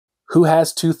Who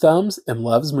has two thumbs and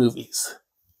loves movies?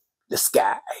 This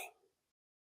guy.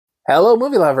 Hello,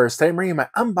 movie lovers. Today I'm bringing my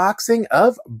unboxing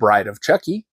of Bride of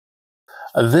Chucky.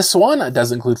 This one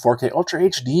does include 4K Ultra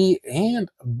HD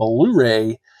and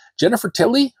Blu-ray. Jennifer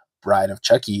Tilly, Bride of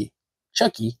Chucky.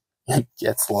 Chucky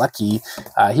gets lucky.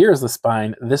 Here's the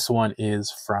spine. This one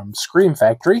is from Scream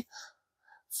Factory.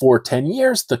 For 10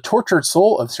 years, the tortured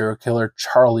soul of serial killer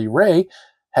Charlie Ray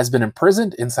has been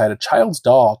imprisoned inside a child's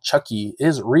doll. Chucky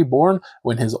is reborn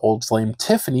when his old flame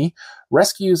Tiffany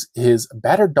rescues his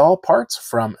battered doll parts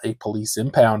from a police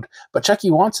impound. But Chucky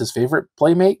wants his favorite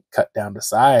playmate cut down to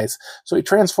size, so he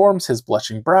transforms his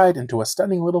blushing bride into a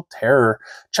stunning little terror.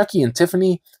 Chucky and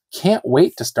Tiffany can't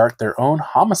wait to start their own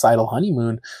homicidal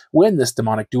honeymoon when this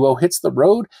demonic duo hits the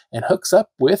road and hooks up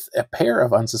with a pair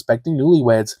of unsuspecting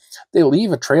newlyweds. They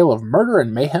leave a trail of murder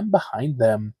and mayhem behind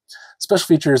them. Special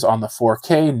features on the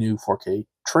 4K, new 4K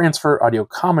transfer, audio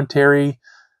commentary,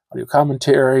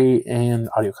 and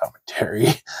audio commentary.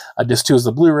 Disc 2 is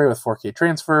the Blu-ray with 4K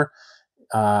transfer,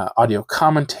 audio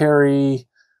commentary,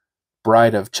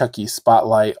 Bride of Chucky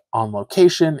spotlight on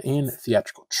location, and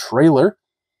theatrical trailer.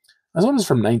 This one is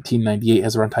from 1998,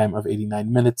 has a runtime of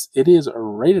 89 minutes. It is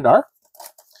rated R.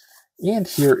 And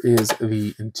here is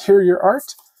the interior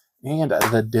art and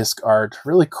the disc art.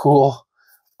 Really cool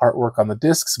artwork on the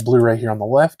discs, Blu-ray here on the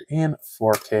left, and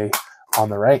 4K on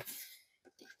the right.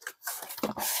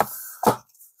 I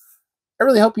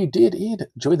really hope you did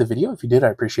enjoy the video. If you did, I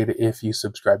appreciate it if you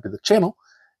subscribe to the channel,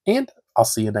 and I'll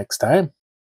see you next time.